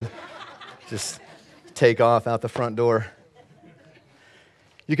just take off out the front door.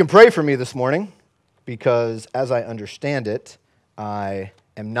 You can pray for me this morning because, as I understand it, I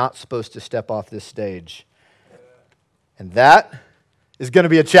am not supposed to step off this stage. And that is going to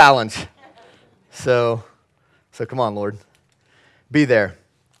be a challenge. So come on, Lord. Be there.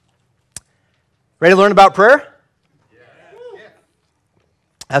 Ready to learn about prayer?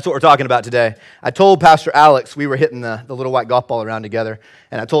 That's what we're talking about today. I told Pastor Alex we were hitting the little white golf ball around together,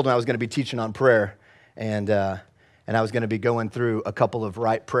 and I told him I was going to be teaching on prayer, and I was going to be going through a couple of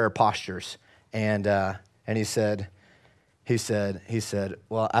right prayer postures. And he said,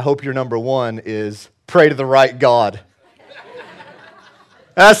 well, I hope your number one is pray to the right God.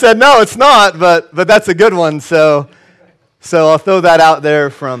 And I said, no, it's not, but that's a good one. So I'll throw that out there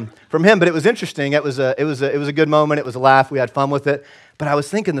from him. But it was interesting. It was a good moment. It was a laugh. We had fun with it. But I was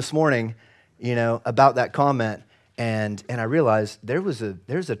thinking this morning, about that comment, and I realized there's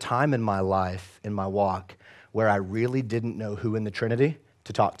a time in my life, in my walk, where I really didn't know who in the Trinity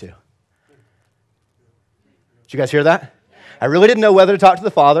to talk to. Did you guys hear that? I really didn't know whether to talk to the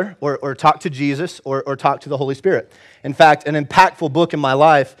Father or talk to Jesus or talk to the Holy Spirit. In fact, an impactful book in my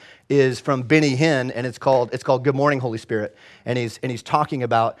life is from Benny Hinn, and it's called Good Morning, Holy Spirit. And he's talking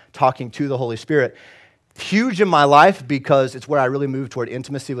about talking to the Holy Spirit. Huge in my life because it's where I really moved toward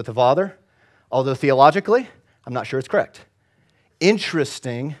intimacy with the Father, although theologically, I'm not sure it's correct.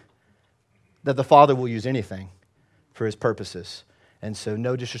 Interesting that the Father will use anything for his purposes. And so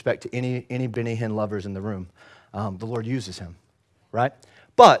no disrespect to any Benny Hinn lovers in the room. The Lord uses him, right?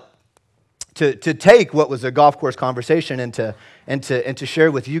 But to take what was a golf course conversation and to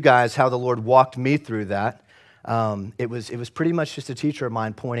share with you guys how the Lord walked me through that, it was pretty much just a teacher of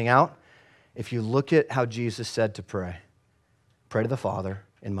mine pointing out, if you look at how Jesus said to pray to the Father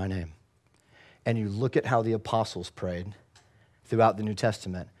in my name, and you look at how the apostles prayed throughout the New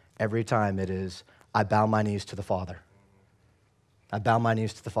Testament, every time it is, I bow my knees to the Father. I bow my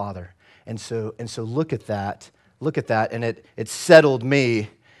knees to the Father. And so look at that, and it settled me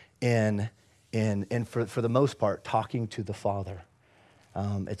in for the most part, talking to the Father.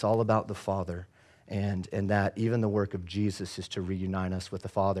 It's all about the Father. And that even the work of Jesus is to reunite us with the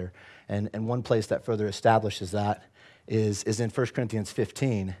Father. And one place that further establishes that is in 1 Corinthians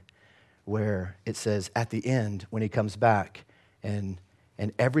 15, where it says, at the end, when he comes back and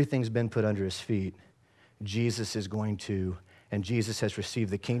everything's been put under his feet, Jesus has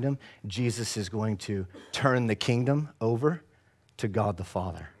received the kingdom, Jesus is going to turn the kingdom over to God the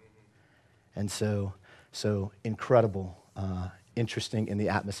Father. And so incredible, interesting in the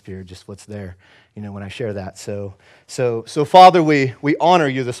atmosphere, just what's there, when I share that. So Father, we honor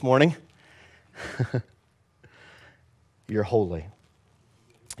you this morning. You're holy.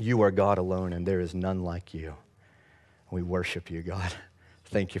 You are God alone, and there is none like you. We worship you, God.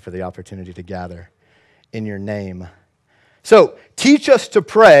 Thank you for the opportunity to gather in your name. So, Teach Us to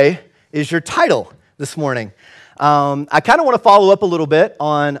Pray is your title this morning. I kind of want to follow up a little bit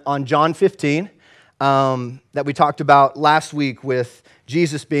on John 15 that we talked about last week with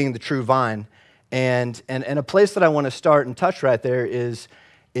Jesus being the true vine. And a place that I want to start and touch right there is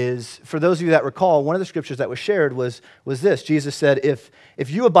for those of you that recall, one of the scriptures that was shared was this. Jesus said, if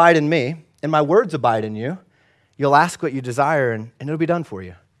you abide in me and my words abide in you, you'll ask what you desire and it'll be done for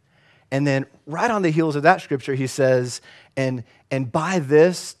you. And then right on the heels of that scripture, he says, and by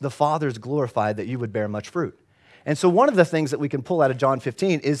this the Father is glorified that you would bear much fruit. And so one of the things that we can pull out of John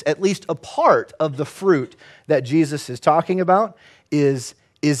 15 is at least a part of the fruit that Jesus is talking about is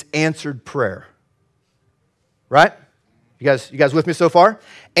answered prayer. Right? You guys with me so far?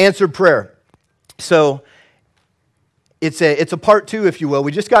 Answered prayer. So it's a part two, if you will.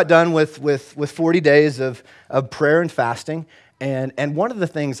 We just got done with 40 days of prayer and fasting. And one of the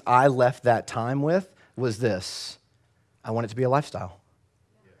things I left that time with was this. I want it to be a lifestyle.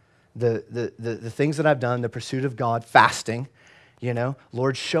 The things that I've done, the pursuit of God, fasting,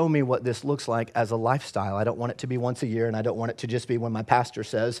 Lord, show me what this looks like as a lifestyle. I don't want it to be once a year, and I don't want it to just be when my pastor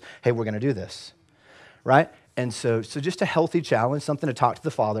says, hey, we're going to do this, right? And so just a healthy challenge, something to talk to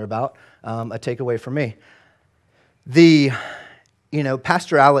the Father about, a takeaway for me.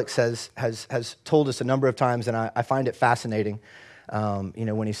 Pastor Alex has told us a number of times, and I find it fascinating,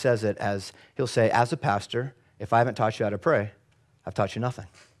 when he says it, as he'll say, as a pastor, if I haven't taught you how to pray, I've taught you nothing.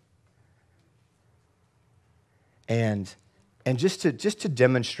 And just to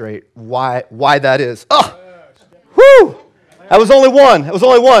demonstrate why that is. Oh, whoo! That was only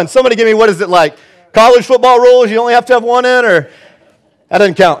one. Somebody give me, what is it like? College football rules, you only have to have one in, or that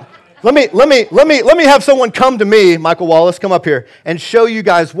doesn't count. Let me have someone come to me, Michael Wallace, come up here, and show you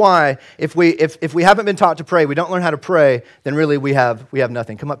guys why if we haven't been taught to pray, we don't learn how to pray, then really we have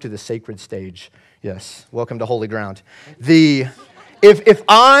nothing. Come up to the sacred stage. Yes, welcome to holy ground. If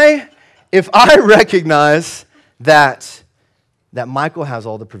I recognize that Michael has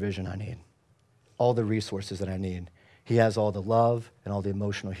all the provision I need, all the resources that I need, he has all the love and all the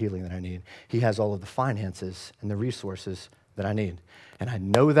emotional healing that I need. He has all of the finances and the resources that I need. And I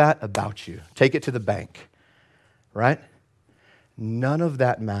know that about you. Take it to the bank, right? None of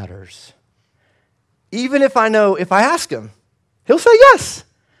that matters. Even if I know, if I ask him, he'll say yes.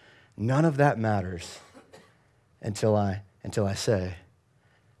 None of that matters until I say,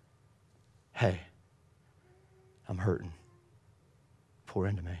 hey, I'm hurting. Pour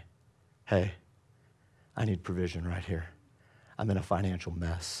into me. Hey, I need provision right here. I'm in a financial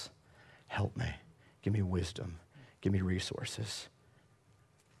mess. Help me. Give me wisdom. Give me resources.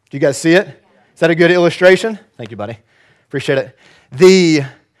 Do you guys see it? Is that a good illustration? Thank you, buddy. Appreciate it.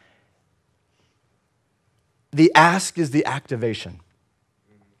 The ask is the activation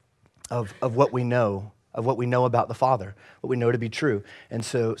of what we know, about the Father, what we know to be true. And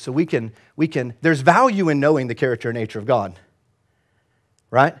so we can, there's value in knowing the character and nature of God,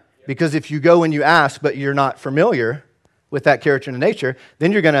 right? Because if you go and you ask, but you're not familiar with that character and nature,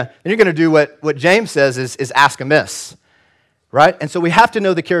 then you're gonna do what James says is ask amiss, right? And so we have to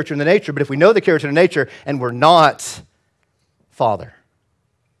know the character and the nature. But if we know the character and the nature and we're not Father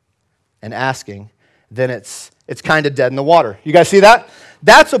and asking, then it's kind of dead in the water. You guys see that?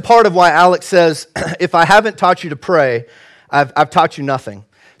 That's a part of why Alex says, if I haven't taught you to pray, I've taught you nothing.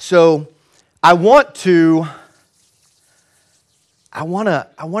 So I want to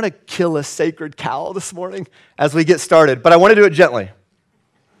kill a sacred cow this morning as we get started, but I want to do it gently.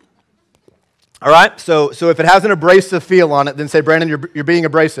 All right? So if it has an abrasive feel on it, then say, Brandon, you're being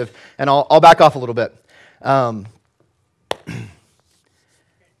abrasive, and I'll back off a little bit. I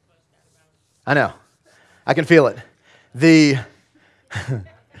know. I can feel it.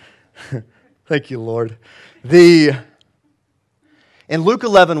 Thank you, Lord. In Luke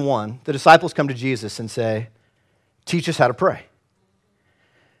 11:1, the disciples come to Jesus and say, teach us how to pray.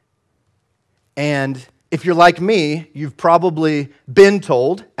 And if you're like me, you've probably been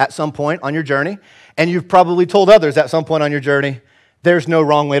told at some point on your journey, and you've probably told others at some point on your journey, there's no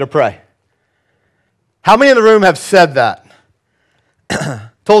wrong way to pray. How many in the room have said that?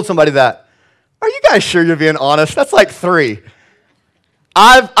 Told somebody that? Are you guys sure you're being honest? That's like 3.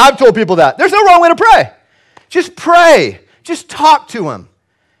 I've told people that. There's no wrong way to pray. Just pray. Just talk to him.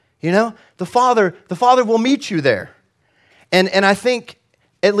 You know, the Father will meet you there. And I think,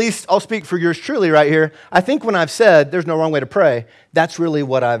 at least I'll speak for yours truly right here, I think when I've said there's no wrong way to pray, that's really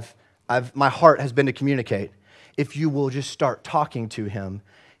what my heart has been to communicate. If you will just start talking to him,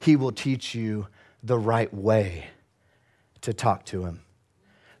 he will teach you the right way to talk to him.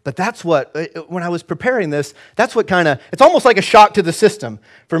 But that's what, when I was preparing this, that's what it's almost like a shock to the system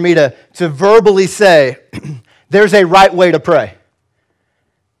for me to verbally say, there's a right way to pray.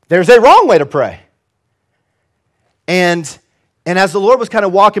 There's a wrong way to pray. And as the Lord was kind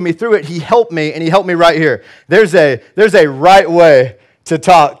of walking me through it, he helped me, and he helped me right here. There's a right way to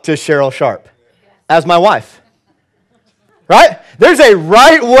talk to Cheryl Sharp as my wife. Right? There's a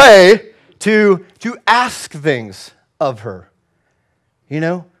right way to ask things of her. You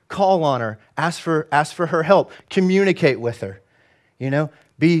know, call on her, ask for her help, communicate with her. You know,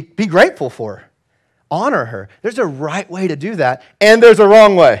 be grateful for her, honor her. There's a right way to do that, and there's a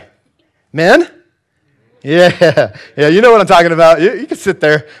wrong way. Men? Yeah, you know what I'm talking about. You can sit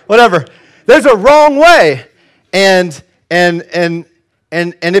there, whatever. There's a wrong way, and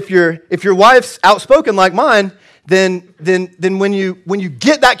if your wife's outspoken like mine, then when you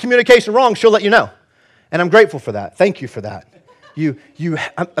get that communication wrong, she'll let you know, and I'm grateful for that. Thank you for that.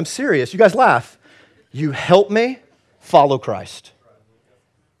 I'm serious. You guys laugh. You help me follow Christ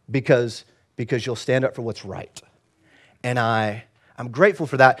because you'll stand up for what's right, and I'm grateful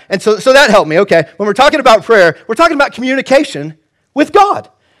for that. And so that helped me. Okay, when we're talking about prayer, we're talking about communication with God.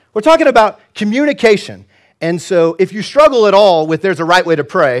 We're talking about communication. And so if you struggle at all with there's a right way to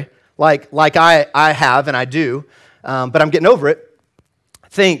pray, like I have and I do, but I'm getting over it,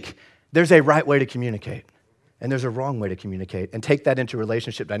 think there's a right way to communicate. And there's a wrong way to communicate, and take that into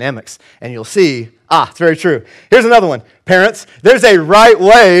relationship dynamics, and you'll see, it's very true. Here's another one. Parents, there's a right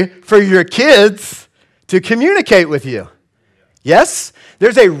way for your kids to communicate with you. Yes?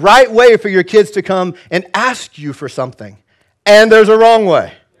 There's a right way for your kids to come and ask you for something, and there's a wrong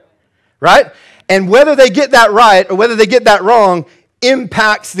way, right? And whether they get that right or whether they get that wrong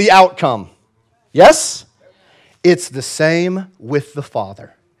impacts the outcome. Yes? It's the same with the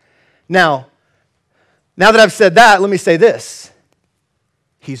Father. Now that I've said that, let me say this.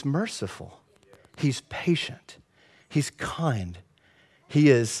 He's merciful. He's patient. He's kind. He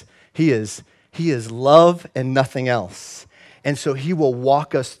is love and nothing else. And so he will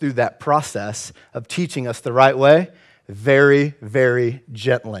walk us through that process of teaching us the right way very, very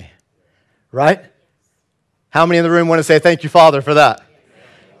gently. Right? How many in the room want to say thank you, Father, for that?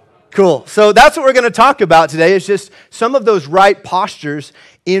 Cool. So that's what we're going to talk about today is just some of those right postures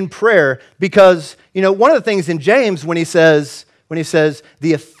in prayer because, one of the things in James when he says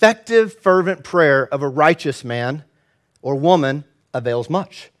the effective fervent prayer of a righteous man or woman avails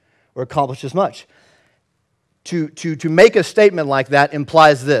much or accomplishes much. To make a statement like that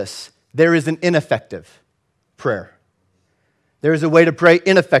implies this. There is an ineffective prayer. There is a way to pray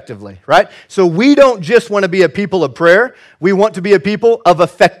ineffectively, right? So we don't just want to be a people of prayer. We want to be a people of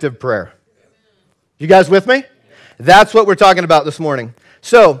effective prayer. You guys with me? That's what we're talking about this morning.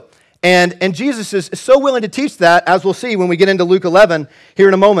 So, and Jesus is so willing to teach that, as we'll see when we get into Luke 11 here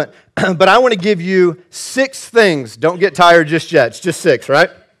in a moment. But I want to give you 6 things. Don't get tired just yet. It's just 6, right?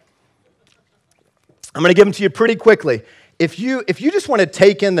 I'm going to give them to you pretty quickly. If you just want to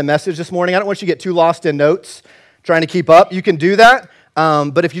take in the message this morning, I don't want you to get too lost in notes trying to keep up. You can do that.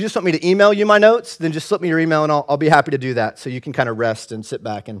 But if you just want me to email you my notes, then just slip me your email and I'll be happy to do that so you can kind of rest and sit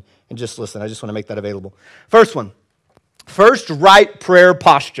back and just listen. I just want to make that available. First one, first right prayer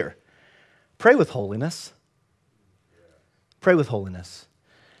posture. Pray with holiness. Pray with holiness.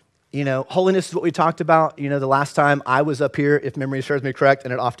 Holiness is what we talked about, the last time I was up here, if memory serves me correct,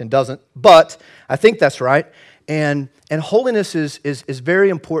 and it often doesn't, but I think that's right. And holiness is very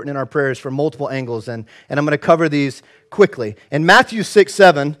important in our prayers from multiple angles, and I'm going to cover these quickly. In Matthew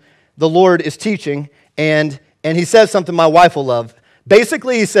 6:7, the Lord is teaching, and he says something my wife will love.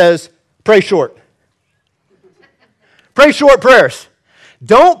 Basically, he says, pray short. Pray short prayers.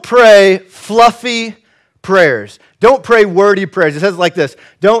 Don't pray fluffy prayers. Don't pray wordy prayers. It says it like this.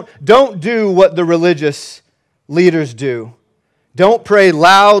 Don't do what the religious leaders do. Don't pray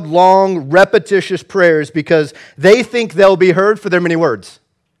loud, long, repetitious prayers because they think they'll be heard for their many words.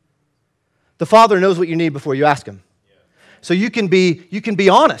 The Father knows what you need before you ask Him. So you can be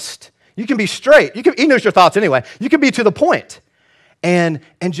honest. You can be straight. He knows your thoughts anyway. You can be to the point. And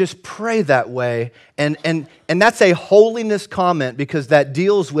just pray that way. And that's a holiness comment because that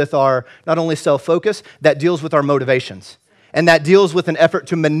deals with our, not only self-focus, that deals with our motivations. And that deals with an effort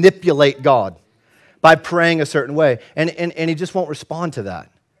to manipulate God by praying a certain way. And He just won't respond to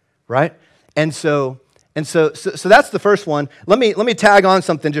that, right? And so that's the first one. Let me tag on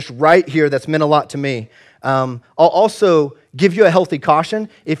something just right here that's meant a lot to me. I'll also give you a healthy caution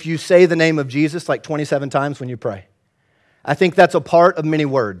if you say the name of Jesus like 27 times when you pray. I think that's a part of many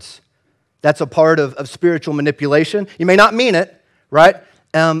words. That's a part of spiritual manipulation. You may not mean it, right?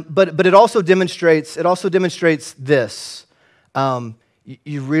 But it also demonstrates this.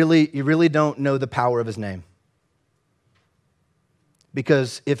 You really don't know the power of His name.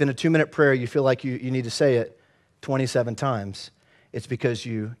 Because if in a 2-minute prayer you feel like you need to say it 27 times, it's because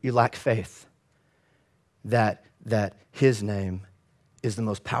you lack faith that His name is the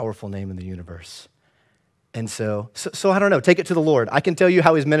most powerful name in the universe. And so I don't know, take it to the Lord. I can tell you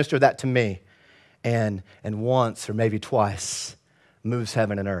how He's ministered that to me. And once or maybe twice moves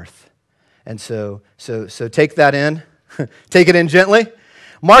heaven and earth. And so take that in. Take it in gently.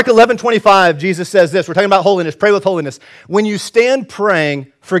 Mark 11:25, Jesus says this. We're talking about holiness. Pray with holiness. When you stand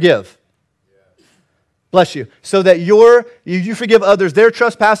praying, forgive. Bless you. So that you forgive others their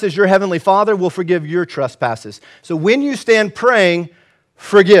trespasses, your heavenly Father will forgive your trespasses. So when you stand praying,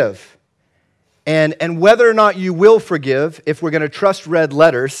 forgive. And whether or not you will forgive, if we're going to trust red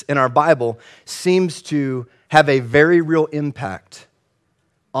letters in our Bible, seems to have a very real impact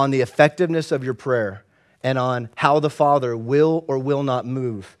on the effectiveness of your prayer and on how the Father will or will not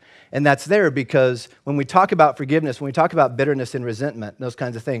move. And that's there because when we talk about forgiveness, when we talk about bitterness and resentment, those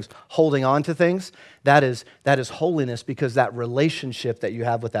kinds of things, holding on to things, that is holiness because that relationship that you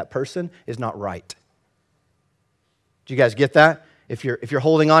have with that person is not right. Do you guys get that? If you're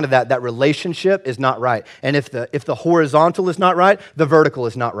holding on to that relationship is not right. And if the horizontal is not right, the vertical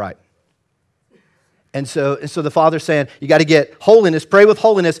is not right. And so the Father's saying, you got to get holiness, pray with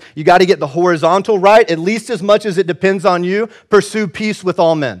holiness. You got to get the horizontal right, at least as much as it depends on you. Pursue peace with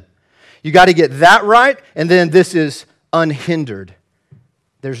all men. You got to get that right, and then this is unhindered.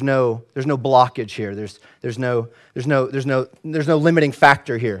 There's no blockage here. There's no limiting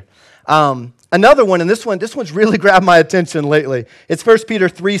factor here. Another one, and this one's really grabbed my attention lately. It's 1 Peter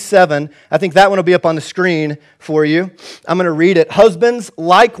 3:7. I think that one will be up on the screen for you. I'm going to read it. Husbands,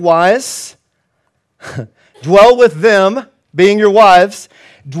 likewise, dwell with them, being your wives,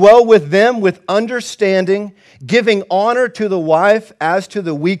 Dwell with them with understanding, giving honor to the wife as to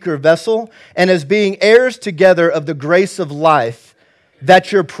the weaker vessel, and as being heirs together of the grace of life,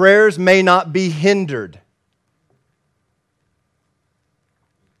 that your prayers may not be hindered.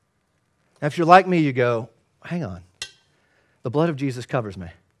 Now, if you're like me, you go, hang on. The blood of Jesus covers me.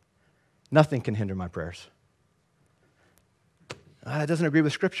 Nothing can hinder my prayers. That doesn't agree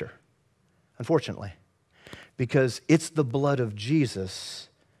with Scripture, unfortunately, because it's the blood of Jesus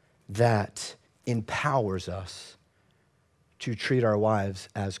that empowers us to treat our wives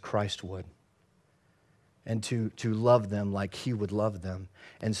as Christ would and to love them like he would love them.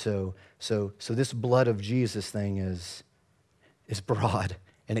 And so this blood of Jesus thing is broad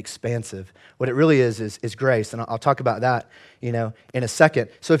and expansive. What it really is grace, and I'll talk about that, in a second.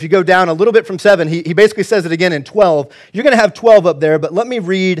 So if you go down a little bit from 7, he basically says it again in 12. You're going to have 12 up there, but let me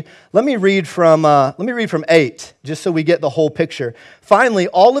read from 8, just so we get the whole picture. Finally,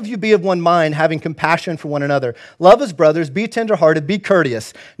 all of you be of one mind, having compassion for one another. Love as brothers, be tenderhearted, be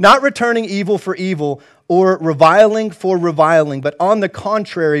courteous, not returning evil for evil or reviling for reviling, but on the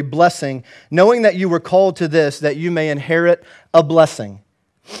contrary, blessing, knowing that you were called to this, that you may inherit a blessing.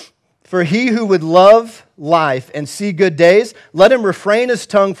 For he who would love life and see good days, let him refrain his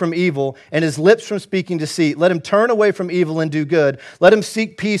tongue from evil and his lips from speaking deceit. Let him turn away from evil and do good. Let him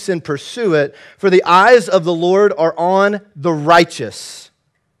seek peace and pursue it. For the eyes of the Lord are on the righteous,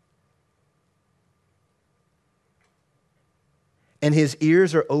 and his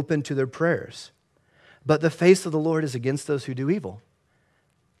ears are open to their prayers. But the face of the Lord is against those who do evil.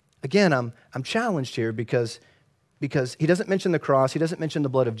 Again, I'm challenged here because he doesn't mention the cross, he doesn't mention the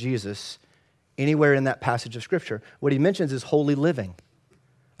blood of Jesus anywhere in that passage of Scripture. What he mentions is holy living,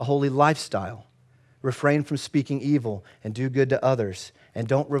 a holy lifestyle. Refrain from speaking evil and do good to others and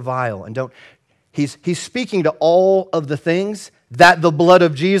don't revile and don't. He's speaking to all of the things that the blood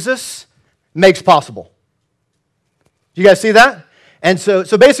of Jesus makes possible. You guys see that? And so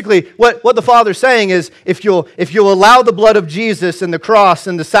basically, what the Father's saying is, if you'll allow the blood of Jesus and the cross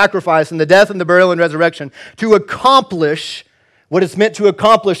and the sacrifice and the death and the burial and resurrection to accomplish what it's meant to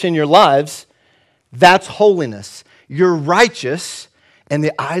accomplish in your lives, that's holiness. You're righteous, and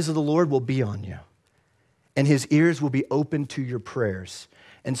the eyes of the Lord will be on you, and his ears will be open to your prayers.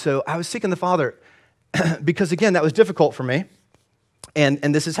 And so I was seeking the Father because, again, that was difficult for me,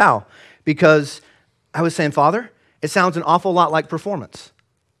 and this is how. Because I was saying, Father, it sounds an awful lot like performance.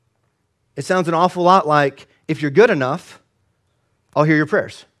 It sounds an awful lot like, if you're good enough, I'll hear your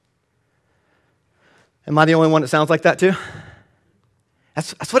prayers. Am I the only one that sounds like that too?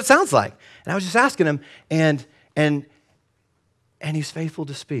 That's what it sounds like. And I was just asking him, and he's faithful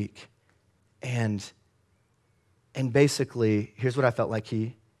to speak. And basically, here's what I felt like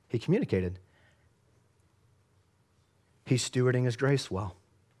he communicated. He's stewarding his grace well.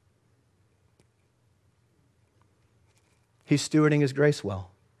 He's stewarding his grace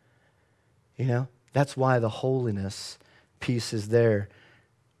well. That's why the holiness piece is there.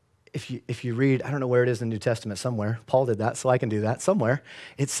 If you read, I don't know where it is in the New Testament, somewhere. Paul did that, so I can do that somewhere.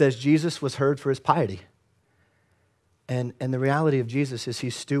 It says Jesus was heard for his piety. And the reality of Jesus is he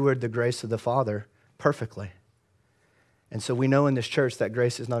stewarded the grace of the Father perfectly. And so we know in this church that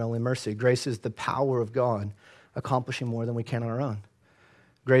grace is not only mercy, grace is the power of God accomplishing more than we can on our own.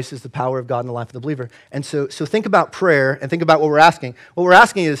 Grace is the power of God in the life of the believer. And so think about prayer and think about what we're asking. What we're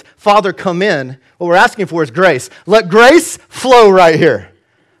asking is, Father, come in. What we're asking for is grace. Let grace flow right here,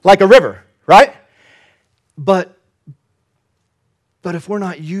 like a river, right? But if we're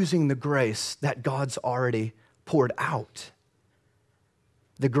not using the grace that God's already poured out,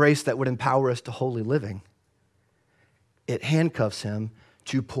 the grace that would empower us to holy living, it handcuffs him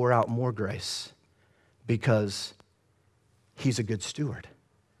to pour out more grace because he's a good steward.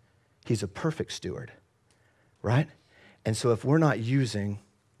 He's a perfect steward, right? And so if we're not using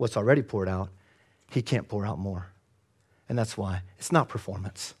what's already poured out, he can't pour out more. And that's why. It's not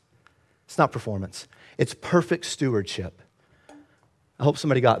performance. It's not performance. It's perfect stewardship. I hope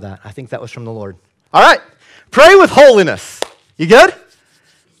somebody got that. I think that was from the Lord. All right. Pray with holiness. You good?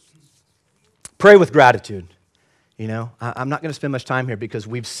 Pray with gratitude. I'm not going to spend much time here because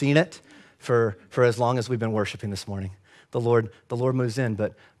we've seen it for as long as we've been worshiping this morning. The Lord moves in,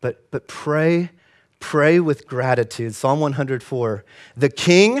 but pray with gratitude. Psalm 104. The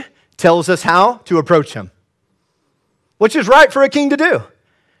king tells us how to approach him, which is right for a king to do.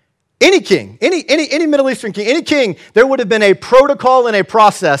 Any king, any Middle Eastern king, any king, there would have been a protocol and a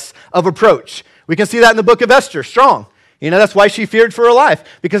process of approach. We can see that in the book of Esther, strong. That's why she feared for her life,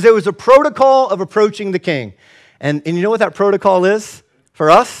 because there was a protocol of approaching the king. And you know what that protocol is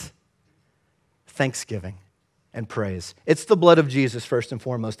for us? Thanksgiving. and praise. It's the blood of Jesus, first and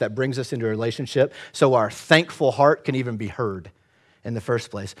foremost, that brings us into a relationship so our thankful heart can even be heard in the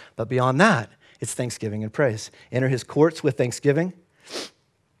first place. But beyond that, it's thanksgiving and praise. Enter his courts with thanksgiving.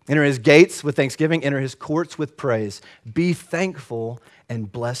 Enter his gates with thanksgiving. Enter his courts with praise. Be thankful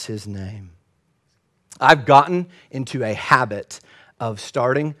and bless his name. I've gotten into a habit of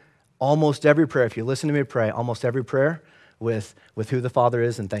starting almost every prayer, if you listen to me pray, almost every prayer with who the Father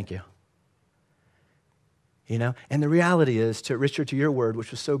is and thank you. You know, and the reality is, Richard, to your word,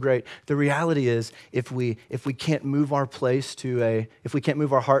 which was so great, the reality is if we can't move our place if we can't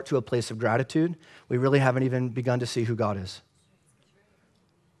move our heart to a place of gratitude, we really haven't even begun to see who God is.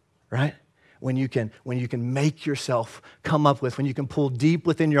 Right? When you can make yourself come up with, when you can pull deep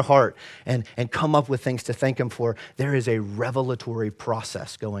within your heart and come up with things to thank him for, there is a revelatory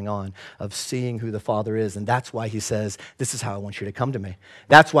process going on of seeing who the Father is. And that's why he says, this is how I want you to come to me.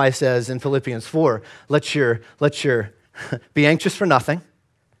 That's why he says in Philippians 4, let your be anxious for nothing,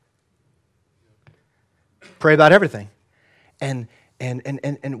 pray about everything, and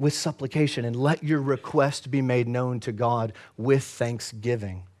with supplication, and let your request be made known to God with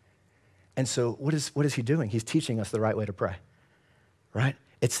thanksgiving. And so what is he doing? He's teaching us the right way to pray, right?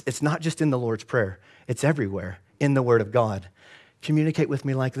 It's not just in the Lord's Prayer. It's everywhere in the Word of God. Communicate with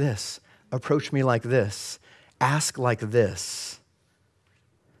me like this. Approach me like this. Ask like this.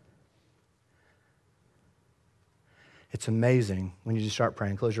 It's amazing when you just start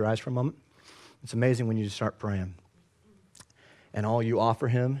praying. Close your eyes for a moment. It's amazing when you just start praying. And all you offer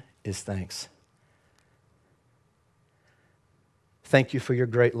him is thanks. Thank you for your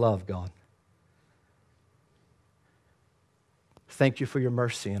great love, God. Thank you for your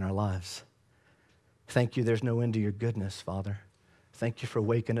mercy in our lives. Thank you, there's no end to your goodness, Father. Thank you for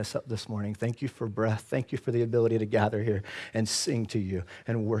waking us up this morning. Thank you for breath. Thank you for the ability to gather here and sing to you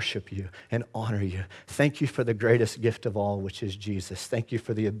and worship you and honor you. Thank you for the greatest gift of all, which is Jesus. Thank you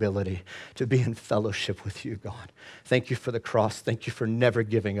for the ability to be in fellowship with you, God. Thank you for the cross. Thank you for never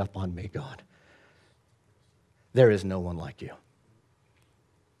giving up on me, God. There is no one like you.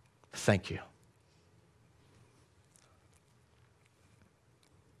 Thank you.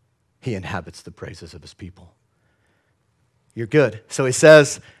 He inhabits the praises of his people. You're good. So he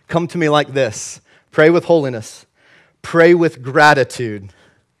says, come to me like this. Pray with holiness. Pray with gratitude.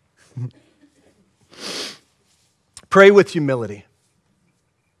 Pray with humility.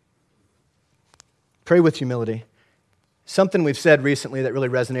 Pray with humility. Something we've said recently that really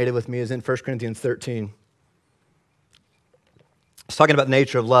resonated with me is in 1 Corinthians 13. It's talking about the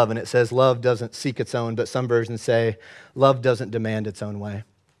nature of love, and it says love doesn't seek its own, but some versions say love doesn't demand its own way.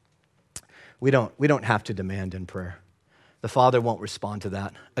 We don't have to demand in prayer. The Father won't respond to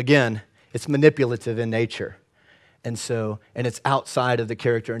that. Again, it's manipulative in nature. And it's outside of the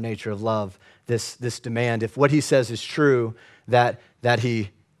character and nature of love, this demand. If what he says is true, that he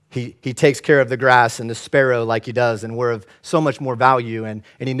takes care of the grass and the sparrow like he does, and we're of so much more value, and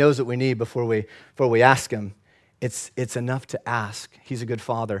he knows what we need before we ask him. It's enough to ask. He's a good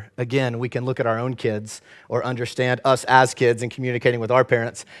father. Again, we can look at our own kids or understand us as kids and communicating with our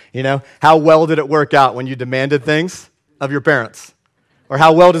parents. You know, how well did it work out when you demanded things of your parents? Or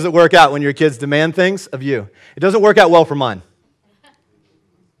how well does it work out when your kids demand things of you? It doesn't work out well for mine.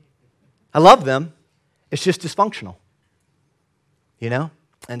 I love them. It's just dysfunctional. You know?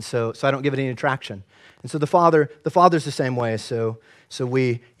 And so I don't give it any traction. And so the Father's the same way. So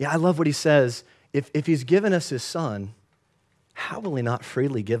I love what he says. If he's given us his son, how will he not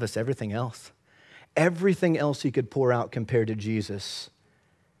freely give us everything else? Everything else he could pour out compared to Jesus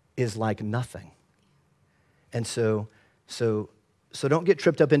is like nothing. And so don't get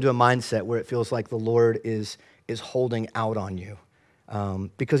tripped up into a mindset where it feels like the Lord is holding out on you,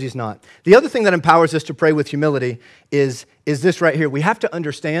 because he's not. The other thing that empowers us to pray with humility is this right here. We have to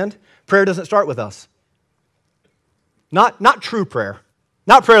understand prayer doesn't start with us. Not true prayer.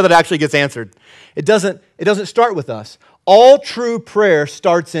 Not prayer that actually gets answered. It doesn't start with us. All true prayer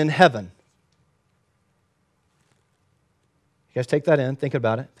starts in heaven. You guys take that in, think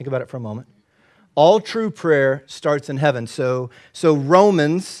about it. Think about it for a moment. All true prayer starts in heaven. So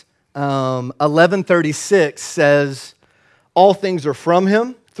Romans 11:36 says, all things are from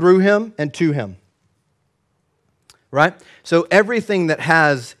him, through him, and to him. Right? So everything that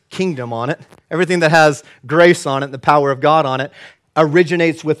has kingdom on it, everything that has grace on it, the power of God on it,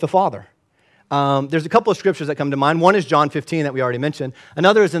 originates with the Father. There's a couple of scriptures that come to mind. One is John 15 that we already mentioned.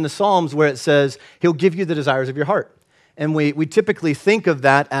 Another is in the Psalms where it says, he'll give you the desires of your heart. And we typically think of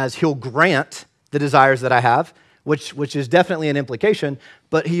that as he'll grant the desires that I have, which is definitely an implication,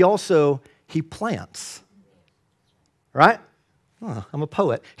 but he plants. Right? Oh, I'm a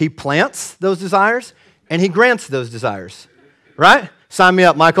poet. He plants those desires, and he grants those desires, right? Sign me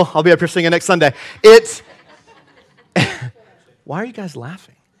up, Michael. I'll be up here singing next Sunday. Why are you guys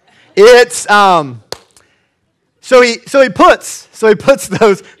laughing? So he puts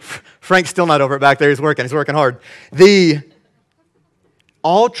those, Frank's still not over it back there. He's working hard.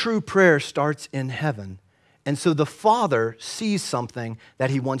 All true prayer starts in heaven. And so the Father sees something that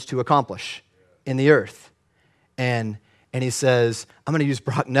he wants to accomplish in the earth. And he says, I'm going to use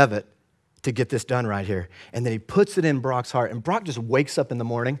Brock Nevitt to get this done right here. And then he puts it in Brock's heart. And Brock just wakes up in the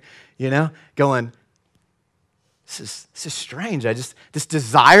morning, going, this is strange. This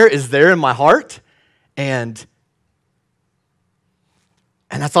desire is there in my heart. And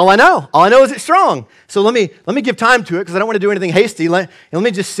that's all I know. All I know is it's strong. So let me give time to it because I don't want to do anything hasty. Let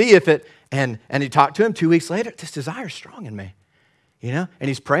me just see if it, and he talked to him 2 weeks later. This desire is strong in me, And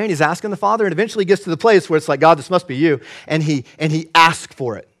he's praying, he's asking the Father, and eventually gets to the place where it's like, God, this must be you. And he asks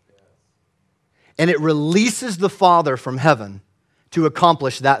for it. And it releases the Father from heaven to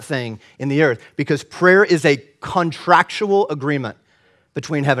accomplish that thing in the earth because prayer is a contractual agreement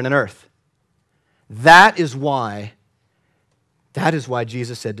between heaven and earth. That is why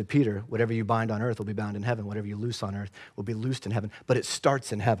Jesus said to Peter, whatever you bind on earth will be bound in heaven. Whatever you loose on earth will be loosed in heaven. But it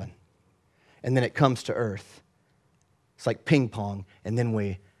starts in heaven. And then it comes to earth. It's like ping pong. And then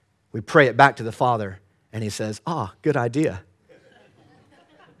we pray it back to the Father. And he says, good idea.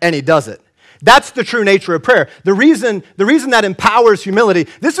 And he does it. That's the true nature of prayer. The reason that empowers humility,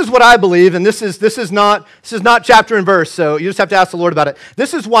 this is what I believe, and this is not chapter and verse, so you just have to ask the Lord about it.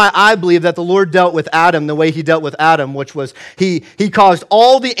 This is why I believe that the Lord dealt with Adam the way he dealt with Adam, which was he caused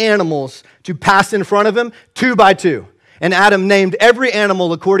all the animals to pass in front of him 2 by 2. And Adam named every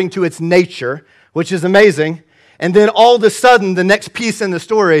animal according to its nature, which is amazing. And then all of a sudden, the next piece in the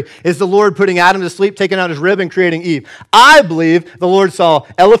story is the Lord putting Adam to sleep, taking out his rib, and creating Eve. I believe the Lord saw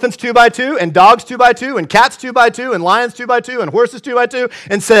elephants 2 by 2, and dogs 2 by 2, and cats 2 by 2, and lions 2 by 2, and horses 2 by 2,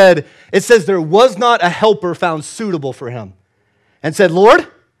 and it says there was not a helper found suitable for him. And said, Lord,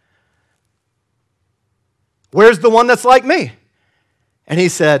 where's the one that's like me? And he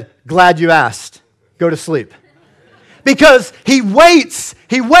said, glad you asked. Go to sleep. Because he waits.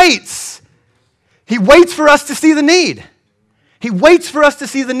 He waits for us to see the need. He waits for us to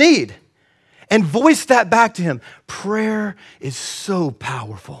see the need and voice that back to him. Prayer is so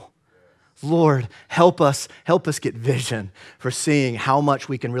powerful. Lord, help us get vision for seeing how much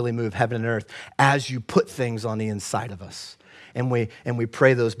we can really move heaven and earth as you put things on the inside of us. And we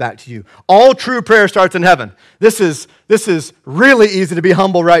pray those back to you. All true prayer starts in heaven. This is really easy to be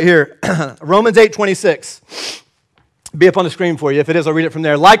humble right here. Romans 8:26. Be up on the screen for you. If it is, I'll read it from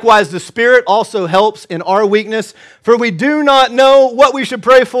there. Likewise, the Spirit also helps in our weakness, for we do not know what we should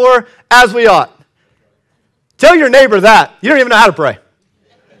pray for as we ought. Tell your neighbor that. You don't even know how to pray.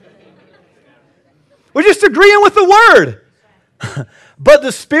 We're just agreeing with the Word. But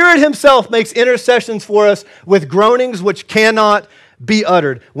the Spirit Himself makes intercessions for us with groanings which cannot be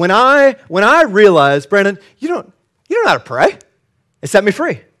uttered. When I realized, Brandon, you don't know how to pray, it set me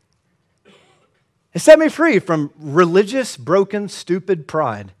free. It set me free from religious, broken, stupid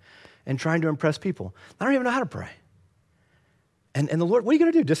pride and trying to impress people. I don't even know how to pray. And the Lord, what are you going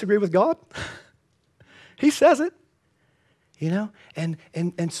to do? Disagree with God? He says it, And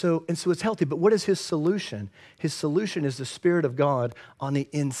so it's healthy. But what is His solution? His solution is the Spirit of God on the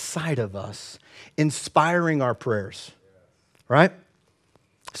inside of us, inspiring our prayers, right?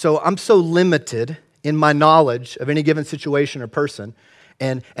 So I'm so limited in my knowledge of any given situation or person.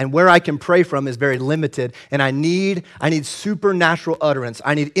 And where I can pray from is very limited, and I need supernatural utterance.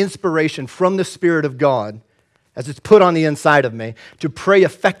 I need inspiration from the Spirit of God as it's put on the inside of me to pray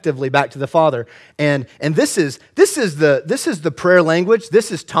effectively back to the Father. And this is the prayer language.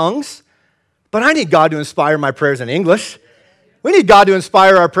 This is tongues. But I need God to inspire my prayers in English. We need God to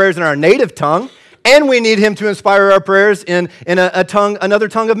inspire our prayers in our native tongue, and we need Him to inspire our prayers in another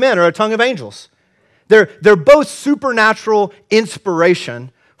tongue of men or a tongue of angels. They're both supernatural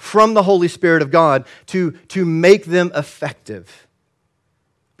inspiration from the Holy Spirit of God to make them effective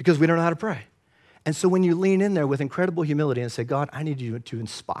because we don't know how to pray. And so when you lean in there with incredible humility and say, God, I need you to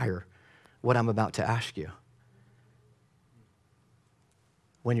inspire what I'm about to ask you.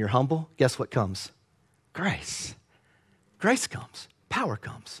 When you're humble, guess what comes? Grace. Grace comes. Power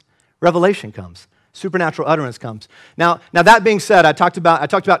comes. Revelation comes. Supernatural utterance comes. Now that being said, I talked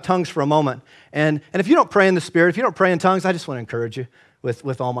about tongues for a moment. And if you don't pray in the Spirit, if you don't pray in tongues, I just want to encourage you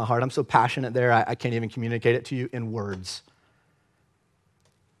with all my heart. I'm so passionate there, I can't even communicate it to you in words.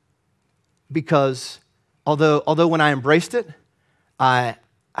 Because although when I embraced it, I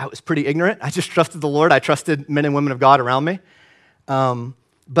was pretty ignorant. I just trusted the Lord. I trusted men and women of God around me.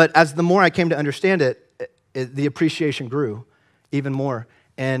 But as the more I came to understand it, the appreciation grew even more.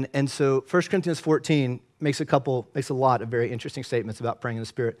 And so 1 Corinthians 14 makes a lot of very interesting statements about praying in the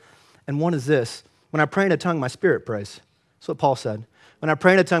Spirit. And one is this: when I pray in a tongue, my spirit prays. That's what Paul said. When I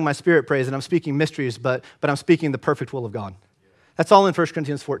pray in a tongue, my spirit prays, and I'm speaking mysteries, but I'm speaking the perfect will of God. That's all in 1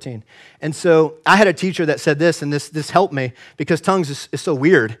 Corinthians 14. And so I had a teacher that said this, and this helped me, because tongues is so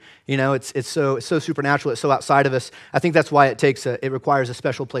weird. You know, it's so supernatural, it's so outside of us. I think that's why it requires a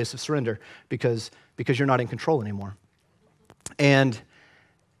special place of surrender, because you're not in control anymore. And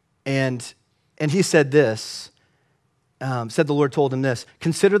he said this, said the Lord told him this: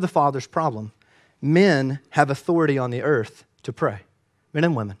 consider the Father's problem. Men have authority on the earth to pray. Men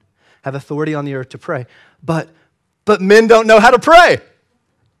and women have authority on the earth to pray. But men don't know how to pray.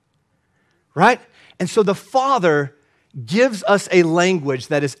 Right? And so the Father gives us a language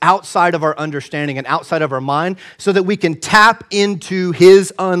that is outside of our understanding and outside of our mind, so that we can tap into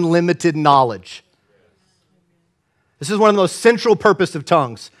His unlimited knowledge. This is one of the most central purposes of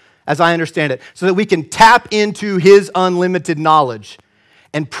tongues, as I understand it, so that we can tap into His unlimited knowledge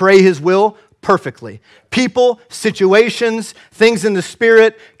and pray His will perfectly. People, situations, things in the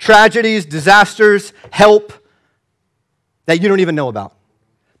Spirit, tragedies, disasters, help that you don't even know about.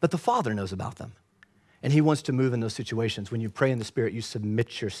 But the Father knows about them. And He wants to move in those situations. When you pray in the Spirit, you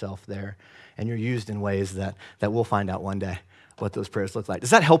submit yourself there, and you're used in ways that we'll find out one day what those prayers look like.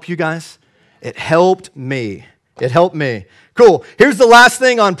 Does that help you guys? It helped me. It helped me. Cool. Here's the last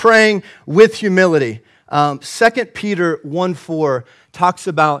thing on praying with humility. 2 Peter 1:4 talks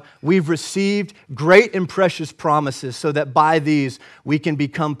about we've received great and precious promises, so that by these we can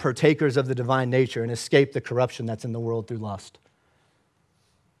become partakers of the divine nature and escape the corruption that's in the world through lust.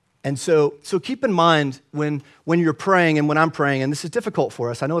 And so keep in mind when you're praying and when I'm praying, and this is difficult for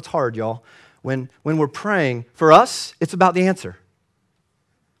us. I know it's hard, y'all. When we're praying, for us, it's about the answer.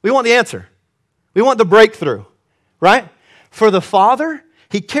 We want the answer. We want the breakthrough, right? For the Father,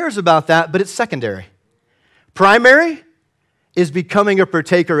 He cares about that, but it's secondary. Primary is becoming a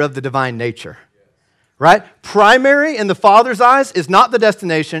partaker of the divine nature, right? Primary in the Father's eyes is not the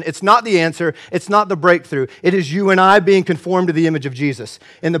destination, it's not the answer, it's not the breakthrough. It is you and I being conformed to the image of Jesus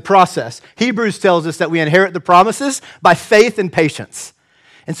in the process. Hebrews tells us that we inherit the promises by faith and patience.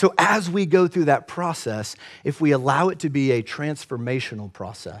 And so as we go through that process, if we allow it to be a transformational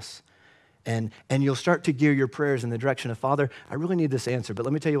process, and you'll start to gear your prayers in the direction of, Father, I really need this answer, but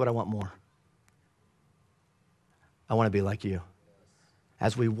let me tell you what I want more. I want to be like you.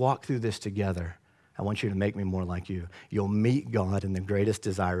 As we walk through this together, I want you to make me more like you. You'll meet God in the greatest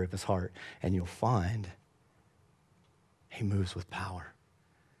desire of His heart, and you'll find He moves with power,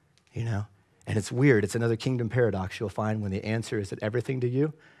 you know? And it's weird. It's another kingdom paradox. You'll find when the answer is that everything to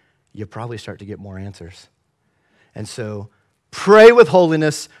you, you probably start to get more answers. And so pray with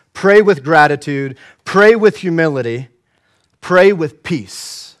holiness, pray with gratitude, pray with humility, pray with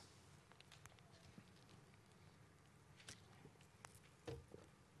peace.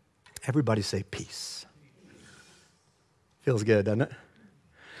 Everybody say peace. Feels good, doesn't it?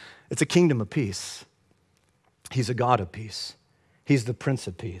 It's a kingdom of peace. He's a God of peace. He's the Prince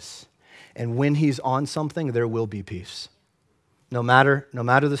of Peace. And when He's on something, there will be peace. No matter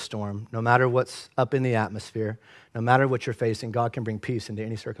the storm, no matter what's up in the atmosphere, no matter what you're facing, God can bring peace into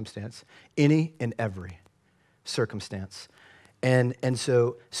any circumstance, any and every circumstance. And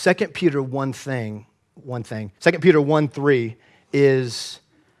so 2 Peter 1:3 is,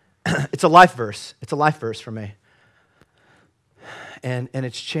 it's a life verse. It's a life verse for me. And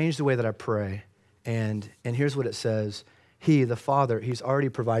it's changed the way that I pray. And here's what it says. He, the Father, He's already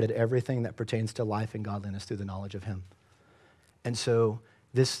provided everything that pertains to life and godliness through the knowledge of Him. And so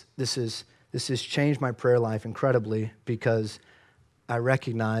this has changed my prayer life incredibly, because I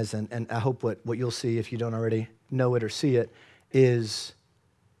recognize, and I hope what you'll see if you don't already know it or see it, is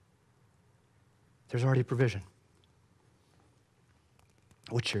there's already provision.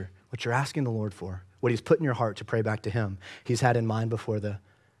 What you're asking the Lord for, what He's put in your heart to pray back to Him, He's had in mind before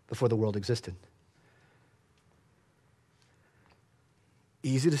the world existed.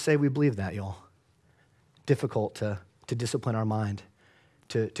 Easy to say we believe that, y'all. Difficult to discipline our mind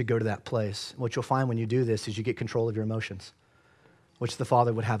to go to that place. What you'll find when you do this is you get control of your emotions, which the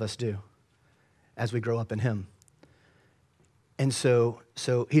Father would have us do as we grow up in Him. And so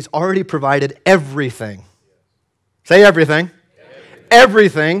He's already provided everything. Say everything.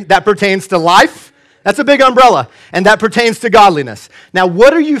 Everything that pertains to life. That's a big umbrella. And that pertains to godliness. Now,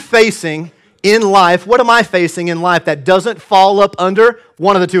 what are you facing in life? What am I facing in life that doesn't fall up under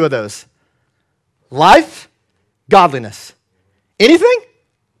one of the two of those? Life, godliness. Anything?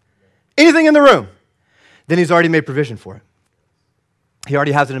 Anything in the room? Then He's already made provision for it. He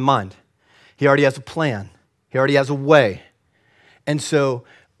already has it in mind. He already has a plan. He already has a way. And so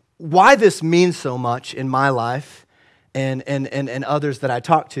why this means so much in my life and others that I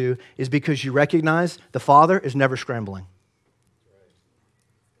talk to is because you recognize the Father is never scrambling.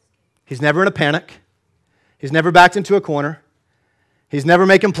 He's never in a panic. He's never backed into a corner. He's never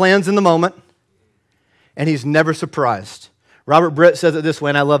making plans in the moment. And he's never surprised. Robert Britt says it this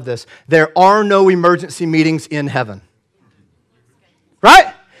way, and I love this. There are no emergency meetings in heaven.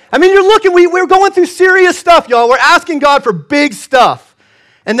 Right? I mean, you're looking, we're going through serious stuff, y'all. We're asking God for big stuff.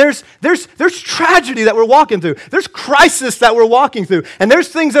 And there's tragedy that we're walking through. There's crisis that we're walking through. And there's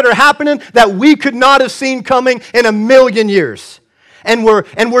things that are happening that we could not have seen coming in a million years. And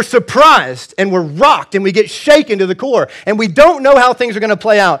we're surprised, and we're rocked, and we get shaken to the core, and we don't know how things are going to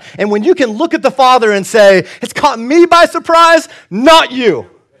play out. And when you can look at the Father and say, it's caught me by surprise, not you.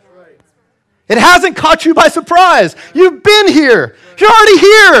 It hasn't caught you by surprise. You've been here. You're already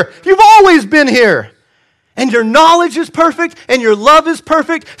here. You've always been here. And your knowledge is perfect, and your love is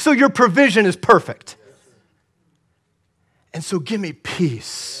perfect, so your provision is perfect. And so give me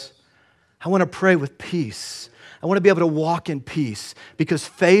peace. I want to pray with peace. I want to be able to walk in peace because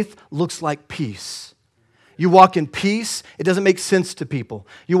faith looks like peace. You walk in peace, it doesn't make sense to people.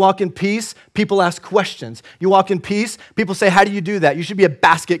 You walk in peace, people ask questions. You walk in peace, people say, how do you do that? You should be a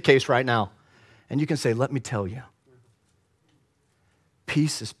basket case right now. And you can say, let me tell you.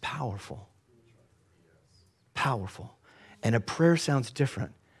 Peace is powerful. Powerful. And a prayer sounds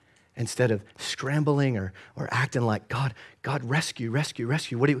different. Instead of scrambling or acting like, God, rescue. What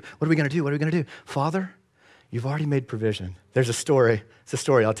are we going to do? What are we going to do? Father, you've already made provision. There's a story. It's a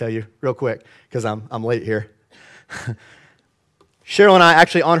story I'll tell you real quick because I'm late here. Cheryl and I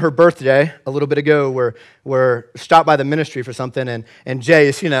actually on her birthday a little bit ago were stopped by the ministry for something, and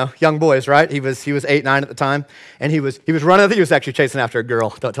Jace, young boys, right? He was 8, 9 at the time, and he was running. I think he was actually chasing after a girl.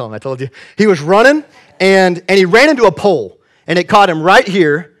 Don't tell him I told you. He was running, and he ran into a pole, and it caught him right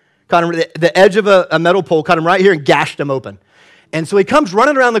here, caught him the edge of a metal pole, caught him right here and gashed him open. And so he comes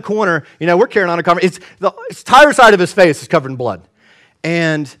running around the corner. We're carrying on a conversation. The entire side of his face is covered in blood.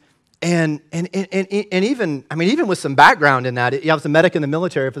 And even with some background in that, I was a medic in the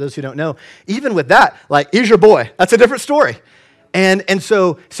military, for those who don't know. Even with that, he's your boy. That's a different story. And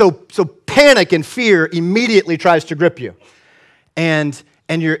so panic and fear immediately tries to grip you. And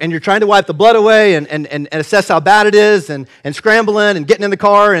you're trying to wipe the blood away and assess how bad it is and scrambling and getting in the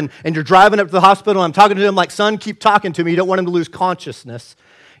car and you're driving up to the hospital. I'm talking to him like, son, keep talking to me. You don't want him to lose consciousness.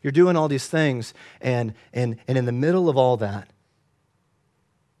 You're doing all these things. And in the middle of all that,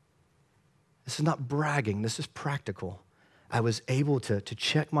 this is not bragging. This is practical. I was able to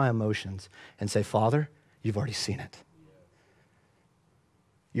check my emotions and say, Father, you've already seen it.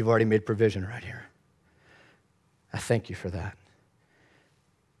 You've already made provision right here. I thank you for that.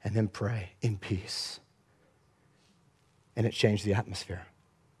 And then pray in peace. And it changed the atmosphere.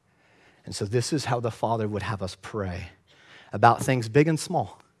 And so this is how the Father would have us pray about things big and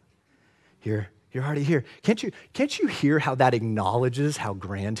small. You're already here. Can't you hear how that acknowledges how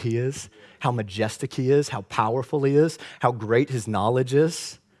grand he is, how majestic he is, how powerful he is, how great his knowledge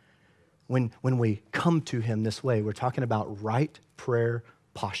is? When we come to him this way, we're talking about right prayer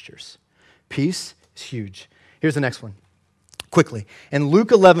postures. Peace is huge. Here's the next one. Quickly. In Luke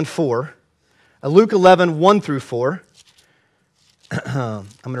 11:4, Luke 11:1 through 4, I'm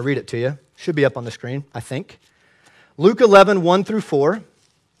going to read it to you. Should be up on the screen, I think. Luke 11:1 through 4.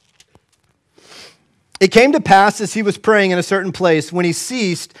 It came to pass as he was praying in a certain place when he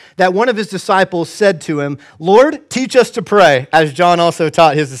ceased that one of his disciples said to him, Lord, teach us to pray, as John also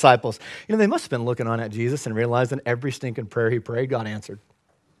taught his disciples. They must have been looking on at Jesus and realizing every stinking prayer he prayed, God answered.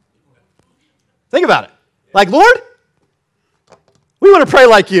 Think about it. Lord, we want to pray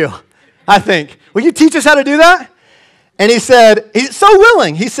like you, I think. Will you teach us how to do that? And he said, he's so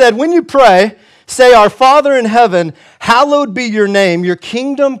willing. He said, when you pray, say, our Father in heaven, hallowed be your name. Your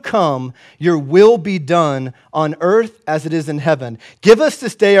kingdom come, your will be done on earth as it is in heaven. Give us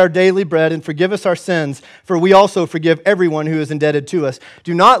this day our daily bread and forgive us our sins, for we also forgive everyone who is indebted to us.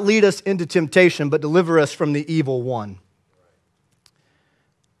 Do not lead us into temptation, but deliver us from the evil one.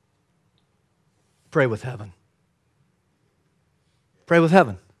 Pray with heaven. Pray with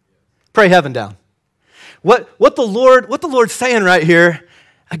heaven. Pray heaven down. What the Lord's saying right here,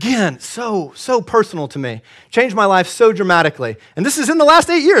 again, so personal to me. Changed my life so dramatically. And this is in the last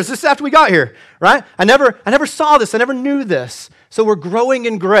 8 years. This is after we got here, right? I never saw this. I never knew this. So we're growing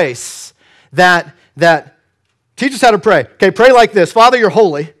in grace that teach us how to pray. Okay, pray like this. Father, you're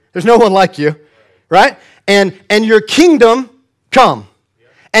holy. There's no one like you, right? And your kingdom come.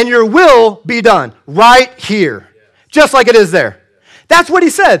 And your will be done right here. Just like it is there. That's what he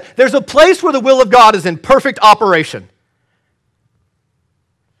said. There's a place where the will of God is in perfect operation.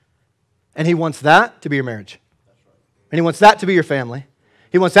 And he wants that to be your marriage. And he wants that to be your family.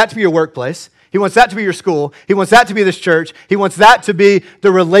 He wants that to be your workplace. He wants that to be your school. He wants that to be this church. He wants that to be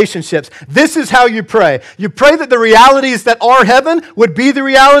the relationships. This is how you pray. You pray that the realities that are heaven would be the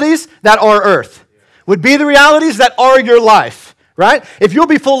realities that are earth, would be the realities that are your life, right? If you'll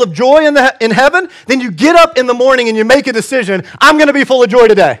be full of joy in heaven, then you get up in the morning and you make a decision, I'm going to be full of joy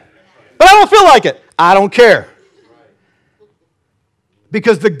today. But I don't feel like it. I don't care.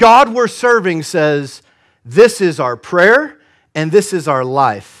 Because the God we're serving says, this is our prayer and this is our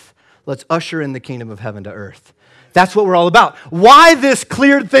life. Let's usher in the kingdom of heaven to earth. That's what we're all about. Why this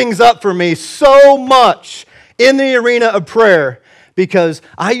cleared things up for me so much in the arena of prayer? Because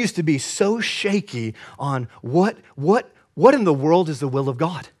I used to be so shaky on what in the world is the will of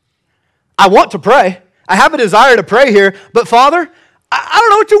God. I want to pray. I have a desire to pray here, but Father, I don't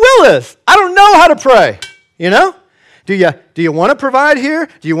know what your will is. I don't know how to pray, you know? Do you want to provide here?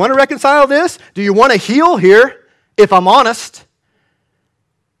 Do you want to reconcile this? Do you want to heal here, if I'm honest?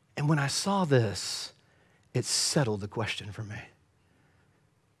 And when I saw this, it settled the question for me.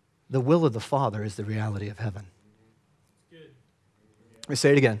 The will of the Father is the reality of heaven. Let me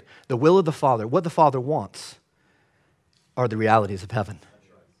say it again. The will of the Father, what the Father wants, are the realities of heaven.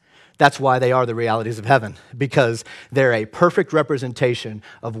 That's why they are the realities of heaven, because they're a perfect representation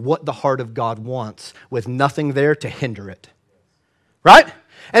of what the heart of God wants with nothing there to hinder it. Right?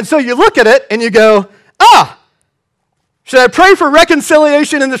 And so you look at it and you go, should I pray for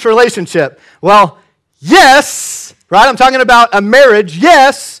reconciliation in this relationship? Well, yes, right? I'm talking about a marriage,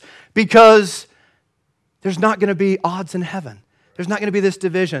 yes, because there's not going to be odds in heaven. There's not going to be this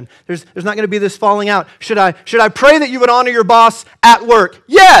division. There's not going to be this falling out. Should I pray that you would honor your boss at work?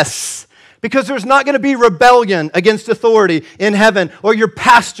 Yes, because there's not going to be rebellion against authority in heaven or your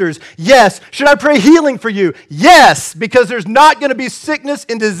pastors. Yes. Should I pray healing for you? Yes, because there's not going to be sickness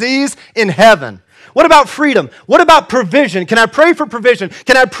and disease in heaven. What about freedom? What about provision? Can I pray for provision?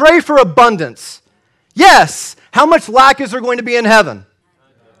 Can I pray for abundance? Yes. How much lack is there going to be in heaven?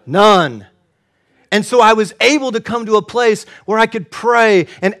 None. And so I was able to come to a place where I could pray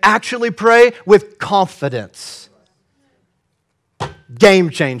and actually pray with confidence. Game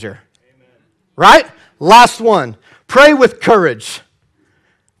changer. Right? Last one. Pray with courage.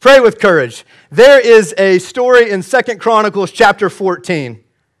 Pray with courage. There is a story in 2 Chronicles chapter 14.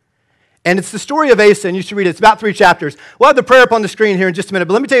 And it's the story of Asa, and you should read it. It's about 3 chapters. We'll have the prayer up on the screen here in just a minute,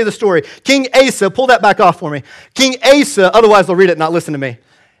 but let me tell you the story. King Asa, pull that back off for me. King Asa, otherwise they'll read it and not listen to me.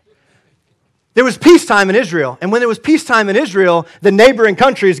 There was peacetime in Israel, and when there was peacetime in Israel, the neighboring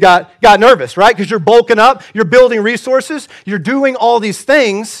countries got nervous, right? Because you're bulking up, you're building resources, you're doing all these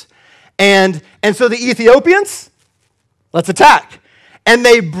things, and so the Ethiopians, let's attack. And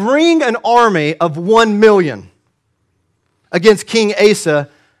they bring an army of 1 million against King Asa,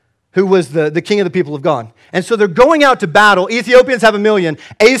 who was the king of the people of God. And so they're going out to battle. Ethiopians have 1 million.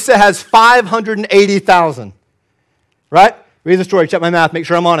 Asa has 580,000. Right? Read the story, check my math, make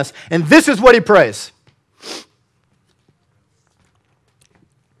sure I'm honest. And this is what he prays.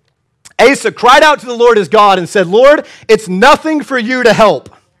 Asa cried out to the Lord his God and said, Lord, it's nothing for you to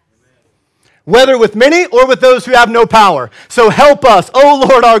help, whether with many or with those who have no power. So help us, O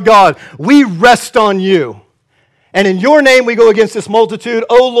Lord our God. We rest on you. And in your name we go against this multitude.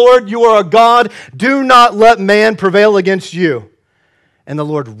 O Lord, you are a God. Do not let man prevail against you. And the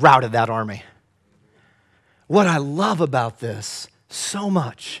Lord routed that army. What I love about this so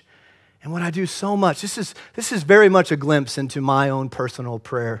much, and what I do so much, this is very much a glimpse into my own personal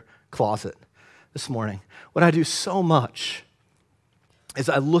prayer closet this morning. What I do so much is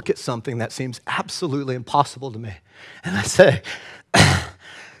I look at something that seems absolutely impossible to me, and I say,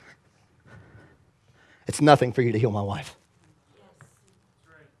 it's nothing for you to heal my wife.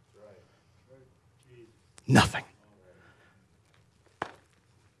 Nothing.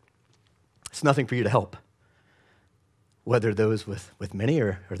 It's nothing for you to help, whether those with many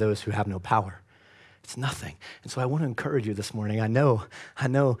or those who have no power. It's nothing. And so I want to encourage you this morning. I know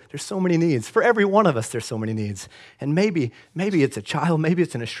there's so many needs. For every one of us, there's so many needs. And maybe it's a child, maybe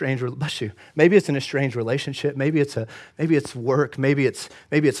it's an estranged maybe it's an estranged relationship, maybe it's work, maybe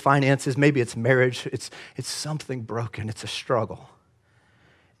it's finances, maybe it's marriage. It's something broken, it's a struggle.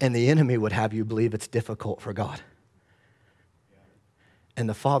 And the enemy would have you believe it's difficult for God. And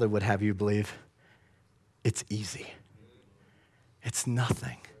the Father would have you believe it's easy. It's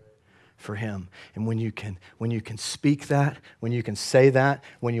nothing for him. And when you can speak that, when you can say that,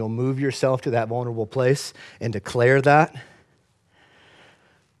 when you'll move yourself to that vulnerable place and declare that,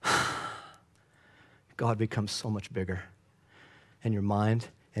 God becomes so much bigger. in your mind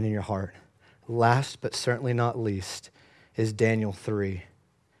and in your heart. Last but certainly not least is Daniel 3,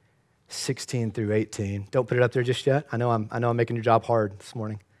 16 through 18. Don't put it up there just yet. I know I'm making your job hard this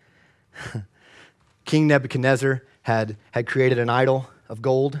morning. King Nebuchadnezzar had created an idol of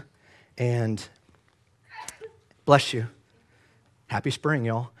gold, and bless you. Happy spring,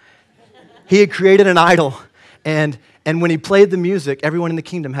 y'all. He had created an idol, and when he played the music, everyone in the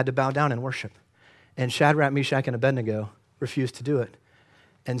kingdom had to bow down and worship. And Shadrach, Meshach, and Abednego refused to do it.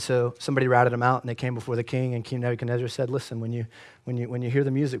 And so somebody ratted them out, and they came before the king, and King Nebuchadnezzar said, listen, when you hear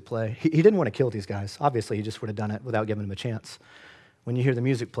the music play, he didn't want to kill these guys. Obviously, he just would have done it without giving them a chance. When you hear the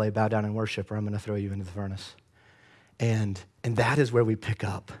music play, bow down and worship, or I'm going to throw you into the furnace. And that is where we pick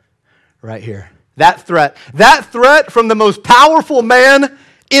up right here. That threat from the most powerful man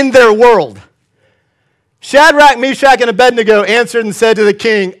in their world. Shadrach, Meshach, and Abednego answered and said to the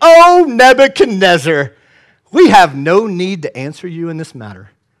king, "O Nebuchadnezzar, we have no need to answer you in this matter."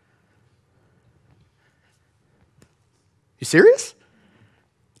 You serious?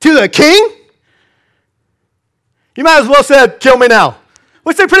 To the king? You might as well said, "Kill me now,"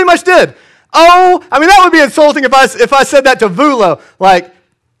 which they pretty much did. That would be insulting if I said that to Vulo. Like,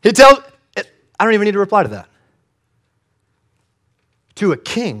 I don't even need to reply to that. To a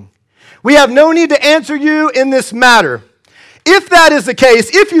king. "We have no need to answer you in this matter. If that is the case,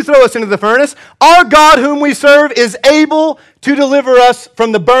 if you throw us into the furnace, our God whom we serve is able to deliver us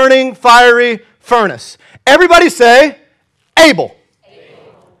from the burning, fiery furnace." Everybody say, able.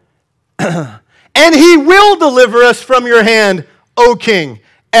 "And he will deliver us from your hand, O king."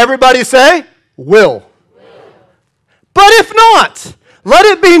 Everybody say, will. "But if not, let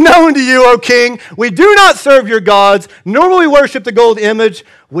it be known to you, O king, we do not serve your gods, nor will we worship the gold image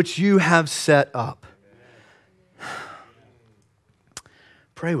which you have set up."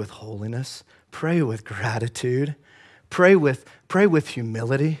 Pray with holiness. Pray with gratitude. Pray with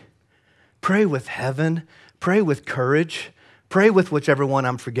humility. Pray with heaven. Pray with courage. Pray with whichever one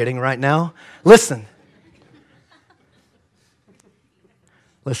I'm forgetting right now. Listen.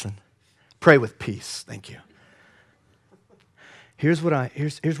 Pray with peace. Thank you. Here's where I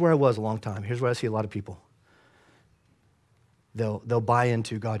was a long time. Here's where I see a lot of people. They'll buy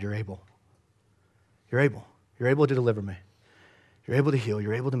into, "God, you're able. You're able. You're able to deliver me. You're able to heal.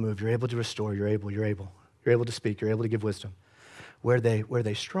 You're able to move. You're able to restore. You're able. You're able. You're able to speak. You're able to give wisdom." Where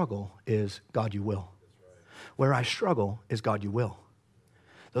they struggle is, "God, you will." Where I struggle is, "God, you will."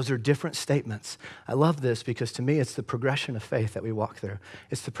 Those are different statements. I love this because to me it's the progression of faith that we walk through.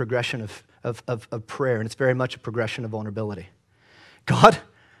 It's the progression of prayer, and it's very much a progression of vulnerability. "God,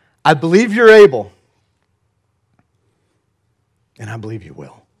 I believe you're able, and I believe you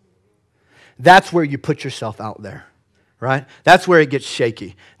will." That's where you put yourself out there, right? That's where it gets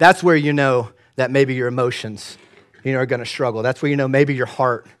shaky. That's where you know that maybe your emotions, are going to struggle. That's where you know maybe your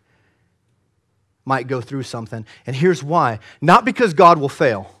heart might go through something. And here's why. Not because God will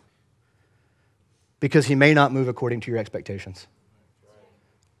fail, because he may not move according to your expectations,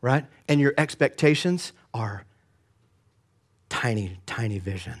 right? And your expectations are tiny, tiny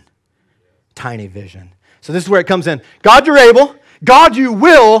vision. Tiny vision. So this is where it comes in. God, you're able. God, you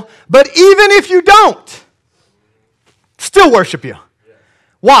will. But even if you don't, still worship you.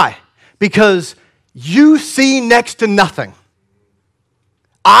 Why? Because you see next to nothing.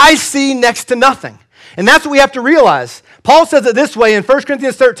 I see next to nothing. And that's what we have to realize. Paul says it this way in 1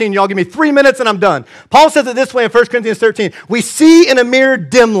 Corinthians 13. Y'all give me 3 minutes and I'm done. Paul says it this way in 1 Corinthians 13. We see in a mirror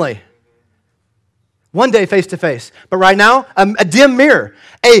dimly. One day face to face. But right now, a dim mirror.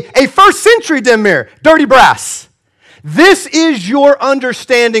 A first century dim mirror. Dirty brass. This is your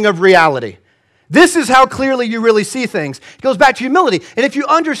understanding of reality. This is how clearly you really see things. It goes back to humility. And if you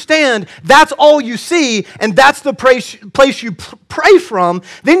understand that's all you see and that's the place you pray from,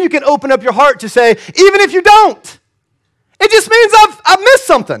 then you can open up your heart to say, even if you don't, it just means I've missed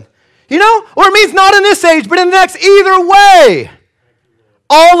something, Or it means not in this age, but in the next. Either way,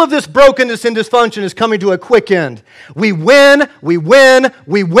 all of this brokenness and dysfunction is coming to a quick end. We win, we win,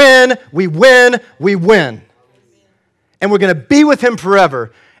 we win, we win, we win. And we're going to be with him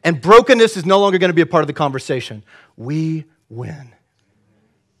forever. And brokenness is no longer going to be a part of the conversation. We win.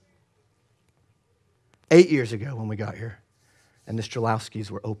 8 years ago when we got here, and the Strelowskis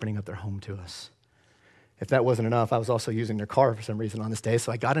were opening up their home to us. If that wasn't enough, I was also using their car for some reason on this day,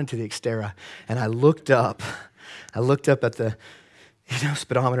 so I got into the Xterra, and I looked up at the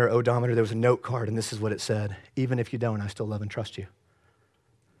speedometer, odometer. There was a note card, and this is what it said. "Even if you don't, I still love and trust you.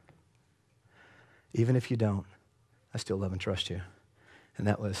 Even if you don't, I still love and trust you." And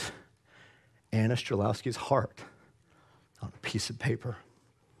that was Anna Strelowski's heart on a piece of paper.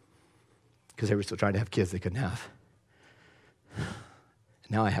 Because they were still trying to have kids they couldn't have.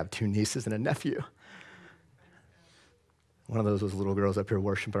 Now I have 2 nieces and a nephew. One of those was little girls up here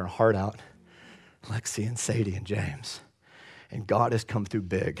worshiping her heart out, Lexi and Sadie and James. And God has come through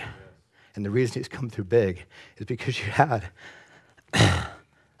big. And the reason he's come through big is because you had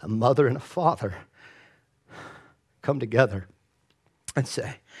a mother and a father come together and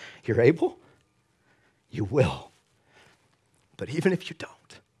say, you're able, you will. But even if you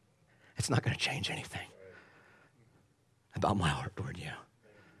don't, it's not going to change anything about my heart toward you.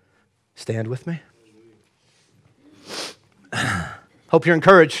 Stand with me. Hope you're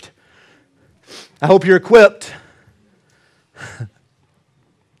encouraged. I hope you're equipped.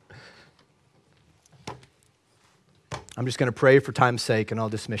 I'm just going to pray for time's sake, and I'll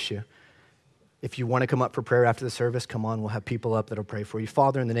dismiss you. If you want to come up for prayer after the service, come on. We'll have people up that'll pray for you.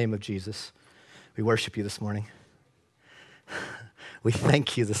 Father, in the name of Jesus, we worship you this morning. We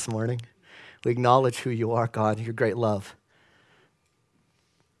thank you this morning. We acknowledge who you are, God, your great love.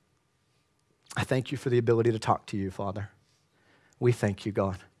 I thank you for the ability to talk to you, Father. We thank you,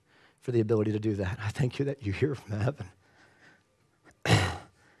 God, for the ability to do that. I thank you that you hear from heaven.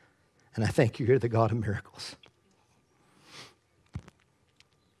 And I thank you, you're the God of miracles.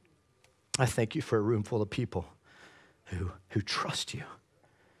 I thank you for a room full of people who trust you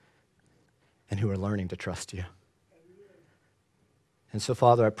and who are learning to trust you. And so,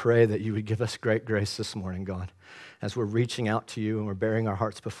 Father, I pray that you would give us great grace this morning, God, as we're reaching out to you and we're bearing our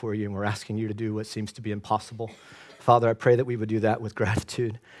hearts before you and we're asking you to do what seems to be impossible. Father, I pray that we would do that with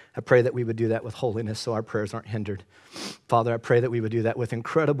gratitude. I pray that we would do that with holiness so our prayers aren't hindered. Father, I pray that we would do that with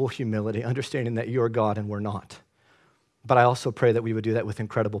incredible humility, understanding that you're God and we're not. But I also pray that we would do that with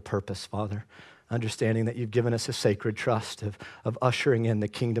incredible purpose, Father, understanding that you've given us a sacred trust of ushering in the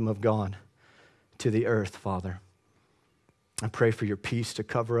kingdom of God to the earth, Father. I pray for your peace to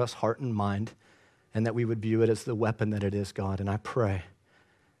cover us, heart and mind, and that we would view it as the weapon that it is, God. And I pray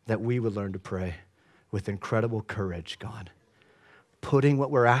that we would learn to pray with incredible courage, God, putting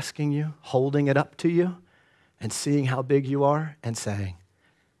what we're asking you, holding it up to you, and seeing how big you are and saying,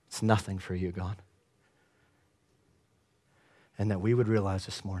 it's nothing for you, God. And that we would realize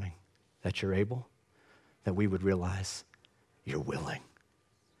this morning that you're able, that we would realize you're willing,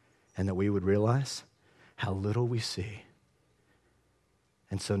 and that we would realize how little we see.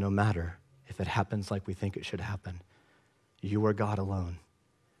 And so no matter if it happens like we think it should happen, you are God alone,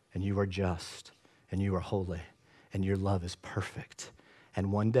 and you are just, and you are holy, and your love is perfect.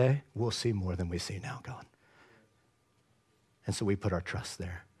 And one day, we'll see more than we see now, God. And so we put our trust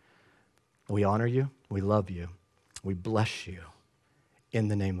there. We honor you, we love you, we bless you in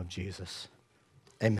the name of Jesus.